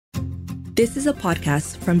This is a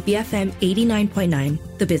podcast from BFM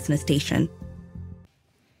 89.9, the business station.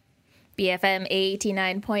 BFM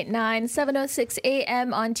 89.9, 7:06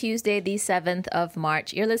 a.m. on Tuesday, the 7th of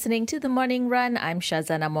March. You're listening to The Morning Run. I'm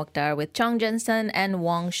Shazana Mokhtar with Chong Jensen and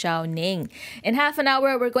Wong Shao Ning. In half an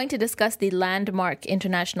hour, we're going to discuss the landmark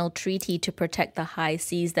international treaty to protect the high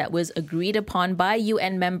seas that was agreed upon by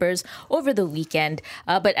UN members over the weekend.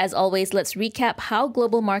 But as always, let's recap how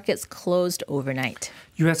global markets closed overnight.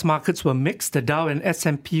 US markets were mixed. The Dow and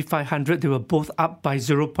S&P 500, they were both up by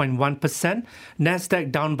 0.1%.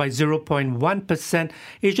 Nasdaq down by 0.1%.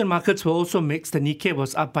 Asian markets were also mixed. The Nikkei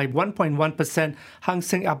was up by 1.1%. Hang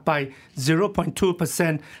Seng up by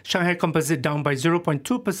 0.2%. Shanghai Composite down by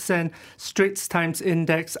 0.2%. Straits Times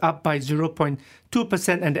Index up by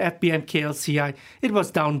 0.2%. And the FBM KLCI, it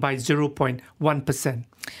was down by 0.1%.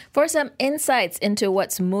 For some insights into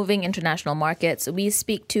what's moving international markets, we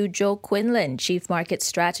speak to Joe Quinlan, Chief Market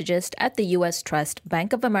Strategist at the U.S. Trust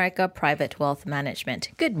Bank of America Private Wealth Management.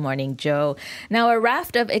 Good morning, Joe. Now, a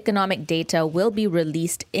raft of economic data will be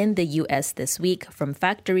released in the U.S. this week, from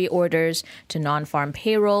factory orders to non-farm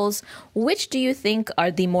payrolls. Which do you think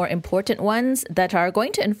are the more important ones that are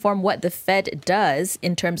going to inform what the Fed does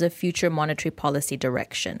in terms of future monetary policy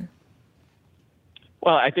direction?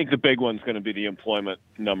 Well, I think the big one's going to be the employment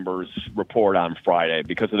numbers report on Friday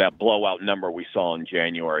because of that blowout number we saw in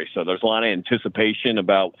January. So there's a lot of anticipation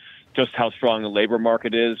about just how strong the labor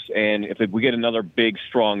market is. And if we get another big,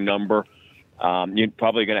 strong number, you're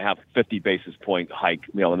probably going to have 50 basis point hike,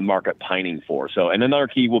 in the market pining for. So, and another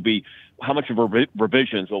key will be how much of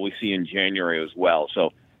revisions will we see in January as well. So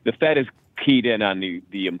the Fed is keyed in on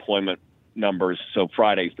the employment numbers. So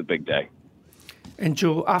Friday's the big day. And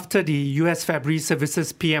Joe, after the U.S. February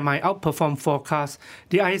Services PMI outperformed forecasts,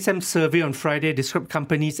 the ISM survey on Friday described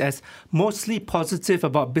companies as mostly positive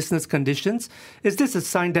about business conditions. Is this a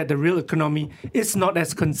sign that the real economy is not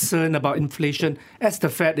as concerned about inflation as the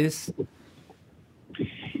Fed is?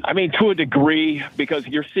 I mean, to a degree, because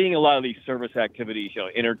you're seeing a lot of these service activities,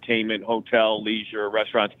 entertainment, hotel, leisure,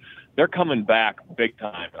 restaurants, they're coming back big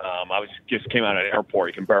time. I just came out of an airport.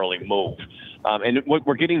 You can barely move. And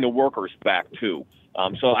we're getting the workers back, too.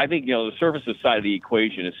 So I think, the services side of the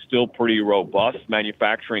equation is still pretty robust.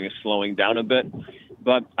 Manufacturing is slowing down a bit.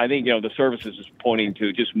 But I think, the services is pointing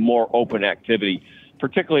to just more open activity,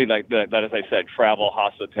 particularly like that, as I said, travel,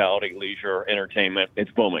 hospitality, leisure, entertainment.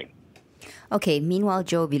 It's booming. Okay, meanwhile,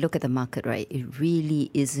 Joe, we look at the market, right? It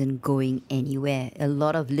really isn't going anywhere. A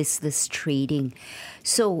lot of listless trading.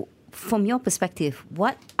 So from your perspective,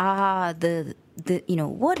 what are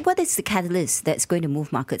what is the catalyst that's going to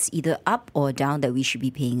move markets either up or down that we should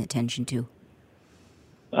be paying attention to?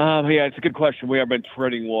 Yeah, it's a good question. We have been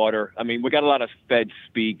treading water. I mean, we got a lot of Fed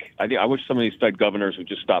speak. I wish some of these Fed governors would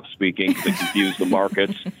just stop speaking. They confuse the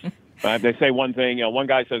markets. They say one thing, one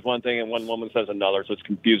guy says one thing and one woman says another, so it's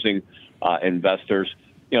confusing investors.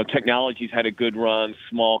 Technology's had a good run,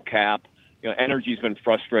 small cap. Energy's been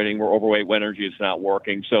frustrating. We're overweight when energy is not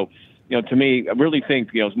working. So, to me, I really think,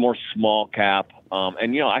 it's more small cap.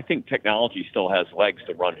 And, I think technology still has legs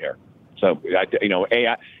to run here. So,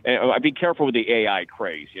 AI, and I'd be careful with the AI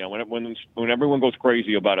craze. When everyone goes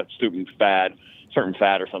crazy about a certain fad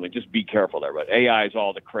or something, just be careful there. But AI is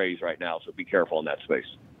all the craze right now, so be careful in that space.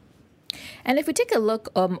 And if we take a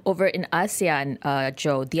look over in ASEAN,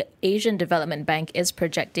 Joe, the Asian Development Bank is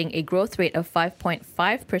projecting a growth rate of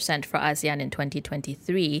 5.5% for ASEAN in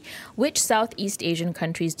 2023. Which Southeast Asian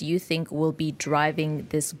countries do you think will be driving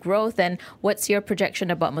this growth? And what's your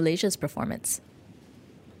projection about Malaysia's performance?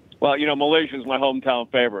 Well, Malaysia is my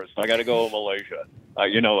hometown favorite, so I got to go with Malaysia.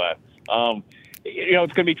 You know that.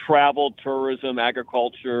 It's going to be travel, tourism,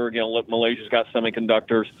 agriculture. Malaysia's got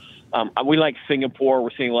semiconductors. We like Singapore. We're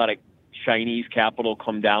seeing a lot of Chinese capital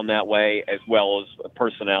come down that way, as well as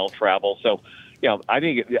personnel travel. So, I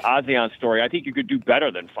think the ASEAN story, I think you could do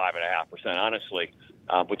better than 5.5%, honestly,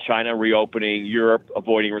 with China reopening, Europe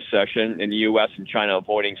avoiding recession, and the U.S. and China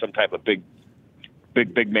avoiding some type of big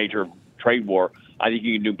major trade war. I think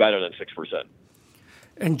you can do better than 6%.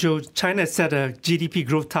 And Joe, China set a GDP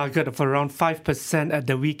growth target of around 5% at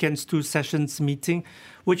the weekend's two sessions meeting.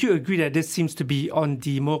 Would you agree that this seems to be on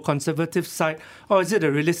the more conservative side, or is it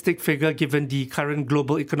a realistic figure given the current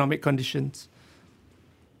global economic conditions?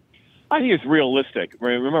 I think it's realistic.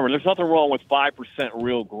 Remember, there's nothing wrong with 5%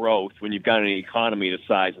 real growth when you've got an economy the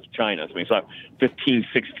size of China's. I mean, it's like $15,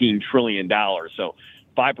 $16 trillion. So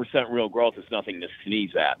 5% real growth is nothing to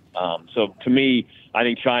sneeze at. So to me, I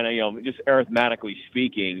think China, just arithmetically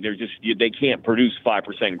speaking, they can't produce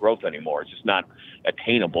 5% growth anymore. It's just not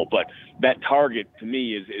attainable. But that target to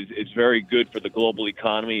me is very good for the global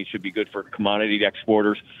economy. It should be good for commodity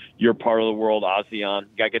exporters. Your part of the world, ASEAN,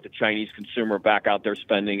 got to get the Chinese consumer back out there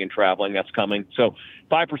spending and traveling. That's coming. So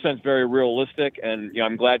 5% is very realistic, and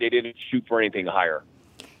I'm glad they didn't shoot for anything higher.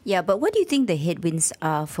 Yeah, but what do you think the headwinds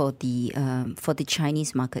are for the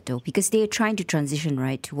Chinese market, though? Because they're trying to transition,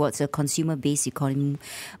 right, towards a consumer-based economy.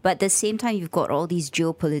 But at the same time, you've got all these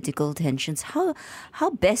geopolitical tensions. How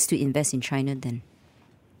best to invest in China, then?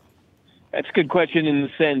 That's a good question in the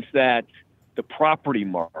sense that the property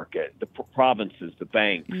market, the provinces, the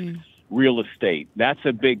banks, real estate, that's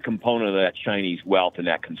a big component of that Chinese wealth and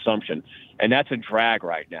that consumption. And that's a drag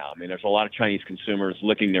right now. I mean, there's a lot of Chinese consumers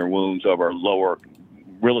licking their wounds over lower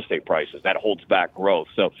real estate prices. That holds back growth.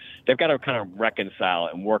 So they've got to kind of reconcile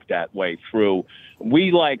and work that way through.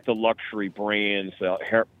 We like the luxury brands,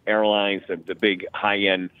 airlines, the big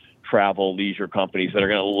high-end travel, leisure companies that are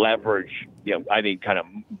going to leverage, I think, kind of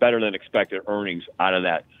better than expected earnings out of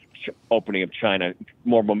that opening of China,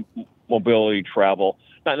 more mobility travel,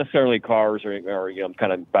 not necessarily cars or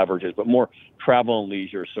kind of beverages, but more travel and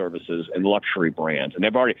leisure services and luxury brands. And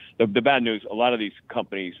they've already, the bad news, a lot of these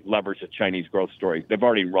companies leverage the Chinese growth story. They've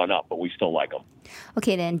already run up, but we still like them.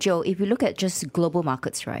 Okay, then, Joe, if we look at just global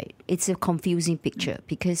markets, right, it's a confusing picture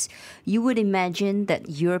because you would imagine that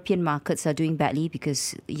European markets are doing badly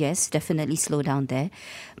because, yes, definitely slow down there.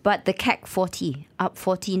 But the CAC 40 up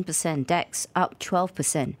 14%, DAX up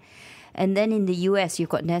 12%. And then in the US, you've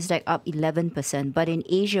got NASDAQ up 11%. But in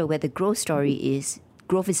Asia, where the growth story is,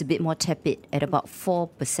 growth is a bit more tepid at about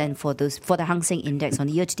 4% for the Hang Seng Index on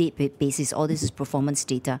a year-to-date basis. All this is performance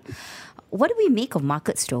data. What do we make of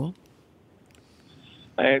markets, though?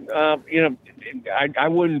 I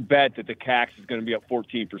wouldn't bet that the CAC is going to be up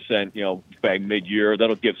 14%, by mid-year.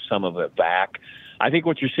 That'll give some of it back. I think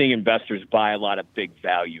what you're seeing investors buy a lot of big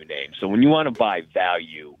value names. So when you want to buy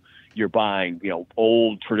value, you're buying,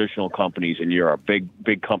 old traditional companies in Europe,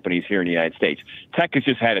 big companies here in the United States. Tech has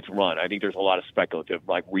just had its run. I think there's a lot of speculative,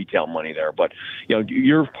 like retail money there. But,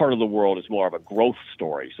 your part of the world is more of a growth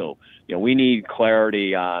story. So, we need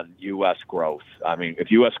clarity on U.S. growth. I mean, if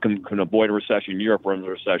U.S. can avoid a recession, Europe runs a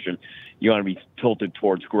recession, you want to be tilted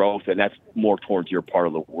towards growth, and that's more towards your part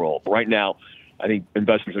of the world. But right now, I think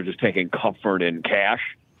investors are just taking comfort in cash,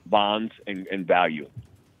 bonds, and value.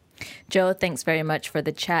 Joe, thanks very much for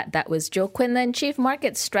the chat. That was Joe Quinlan, Chief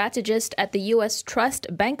Market Strategist at the U.S. Trust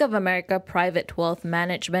Bank of America Private Wealth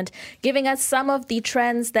Management, giving us some of the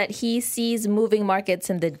trends that he sees moving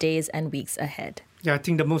markets in the days and weeks ahead. Yeah, I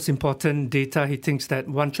think the most important data he thinks that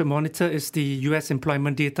one should monitor is the U.S.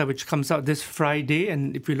 employment data, which comes out this Friday.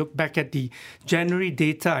 And if we look back at the January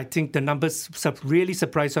data, I think the numbers really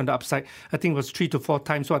surprised on the upside. I think it was 3 to 4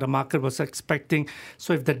 times what the market was expecting.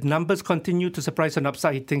 So if the numbers continue to surprise on the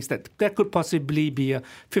upside, he thinks that there could possibly be a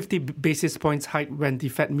 50 basis points hike when the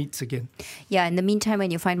Fed meets again. Yeah, in the meantime,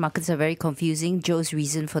 when you find markets are very confusing, Joe's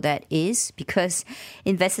reason for that is because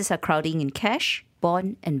investors are crowding in cash,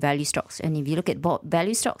 bond and value stocks. And if you look at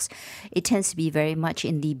value stocks, it tends to be very much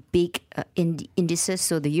in the big indices,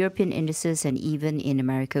 so the European indices and even in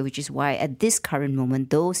America, which is why at this current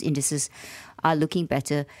moment, those indices are looking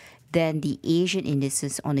better than the Asian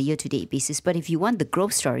indices on a year-to-date basis. But if you want the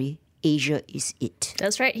growth story, Asia is it.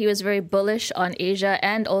 That's right. He was very bullish on Asia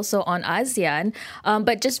and also on ASEAN.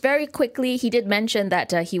 But just very quickly, he did mention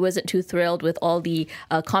that he wasn't too thrilled with all the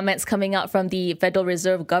comments coming out from the Federal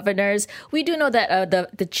Reserve governors. We do know that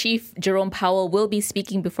the chief, Jerome Powell, will be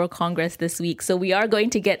speaking before Congress this week. So we are going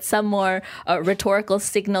to get some more rhetorical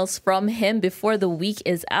signals from him before the week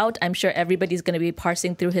is out. I'm sure everybody's going to be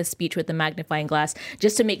parsing through his speech with a magnifying glass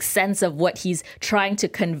just to make sense of what he's trying to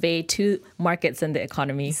convey to markets and the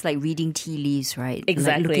economy. It's like reading tea leaves, right?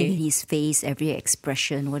 Exactly. Like looking at his face, every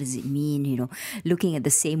expression, what does it mean? Looking at the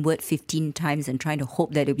same word 15 times and trying to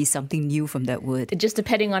hope that it'll be something new from that word. Just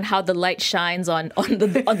depending on how the light shines on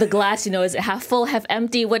the glass, is it half full, half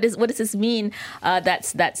empty? What does this mean?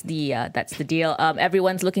 That's the deal.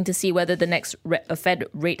 Everyone's looking to see whether the next Fed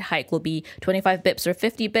rate hike will be 25 bips or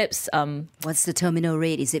 50 bips. What's the terminal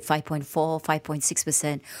rate? Is it 5.4,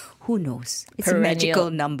 5.6%? Who knows? It's Perennial. A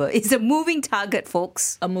magical number. It's a moving target,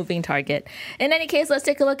 folks. A moving target. In any case, let's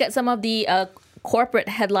take a look at some of the corporate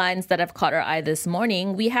headlines that have caught our eye this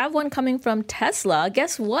morning, we have one coming from Tesla.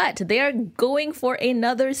 Guess what? They are going for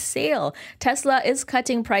another sale. Tesla is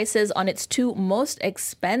cutting prices on its two most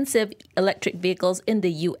expensive electric vehicles in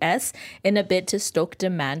the US in a bid to stoke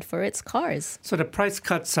demand for its cars. So the price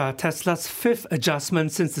cuts are Tesla's fifth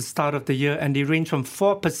adjustment since the start of the year, and they range from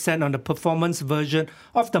 4% on the performance version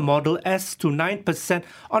of the Model S to 9%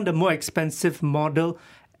 on the more expensive Model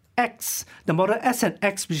X. The Model S and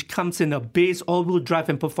X, which comes in a base all-wheel drive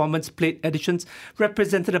and performance plate editions,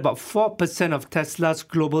 represented about 4% of Tesla's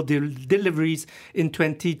global deliveries in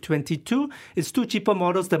 2022. Its two cheaper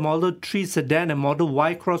models, the Model 3 sedan and Model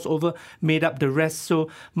Y crossover, made up the rest. So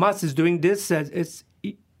Musk is doing this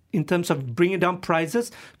in terms of bringing down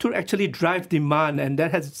prices to actually drive demand, and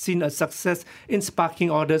that has seen a success in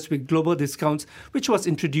sparking orders with global discounts, which was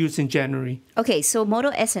introduced in January. Okay, so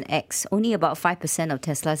Model S and X, only about 5% of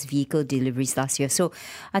Tesla's vehicle deliveries last year. So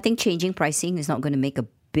I think changing pricing is not going to make a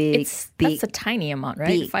that's a tiny amount,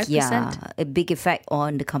 right? Big, 5%? Yeah, a big effect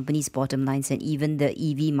on the company's bottom lines and even the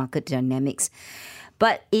EV market dynamics.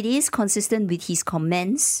 But it is consistent with his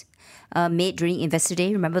comments made during Investor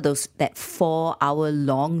Day. Remember that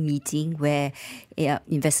 4-hour-long meeting where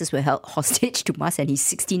investors were held hostage to Musk and his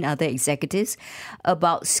 16 other executives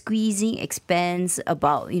about squeezing expense,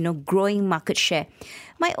 about growing market share.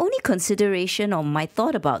 My only consideration or my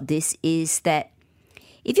thought about this is that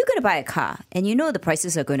if you're going to buy a car and you know the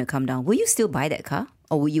prices are going to come down, will you still buy that car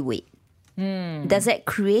or will you wait? Does that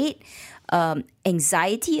create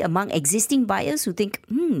anxiety among existing buyers who think,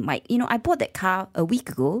 I bought that car a week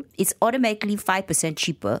ago. It's automatically 5%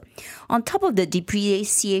 cheaper. On top of the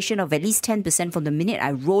depreciation of at least 10% from the minute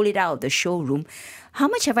I roll it out of the showroom, how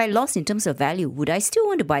much have I lost in terms of value? Would I still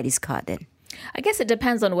want to buy this car then? I guess it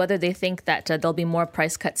depends on whether they think that there'll be more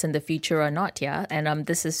price cuts in the future or not, yeah? And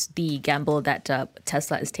this is the gamble that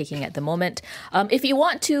Tesla is taking at the moment. If you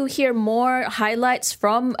want to hear more highlights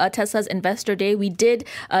from Tesla's Investor Day, we did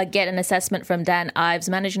get an assessment from Dan Ives,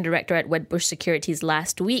 Managing Director at Wedbush Securities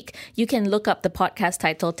last week. You can look up the podcast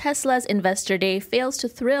titled Tesla's Investor Day Fails to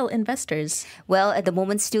Thrill Investors. Well, at the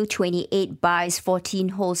moment, still 28 buys, 14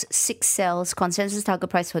 holds, 6 sells. Consensus target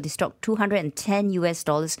price for the stock,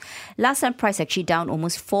 $210. Last time price actually down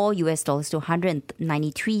almost $4 to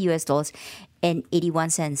 $193 and 81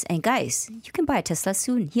 cents. And guys, you can buy a Tesla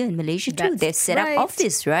soon here in Malaysia too. They've set up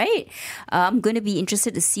office, right? I'm going to be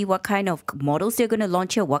interested to see what kind of models they're going to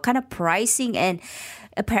launch here, what kind of pricing, and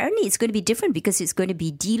apparently it's going to be different because it's going to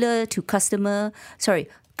be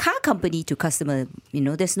car company to customer.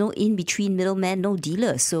 There's no in-between middleman, no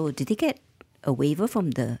dealer. So did they get a waiver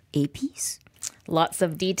from the APs? Lots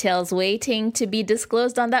of details waiting to be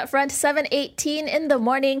disclosed on that front. 7:18 in the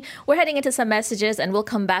morning. We're heading into some messages and we'll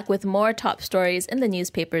come back with more top stories in the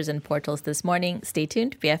newspapers and portals this morning. Stay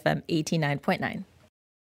tuned. BFM 89.9.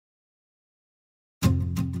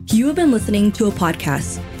 You have been listening to a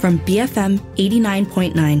podcast from BFM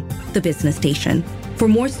 89.9, the business station. For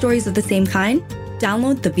more stories of the same kind,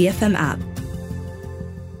 download the BFM app.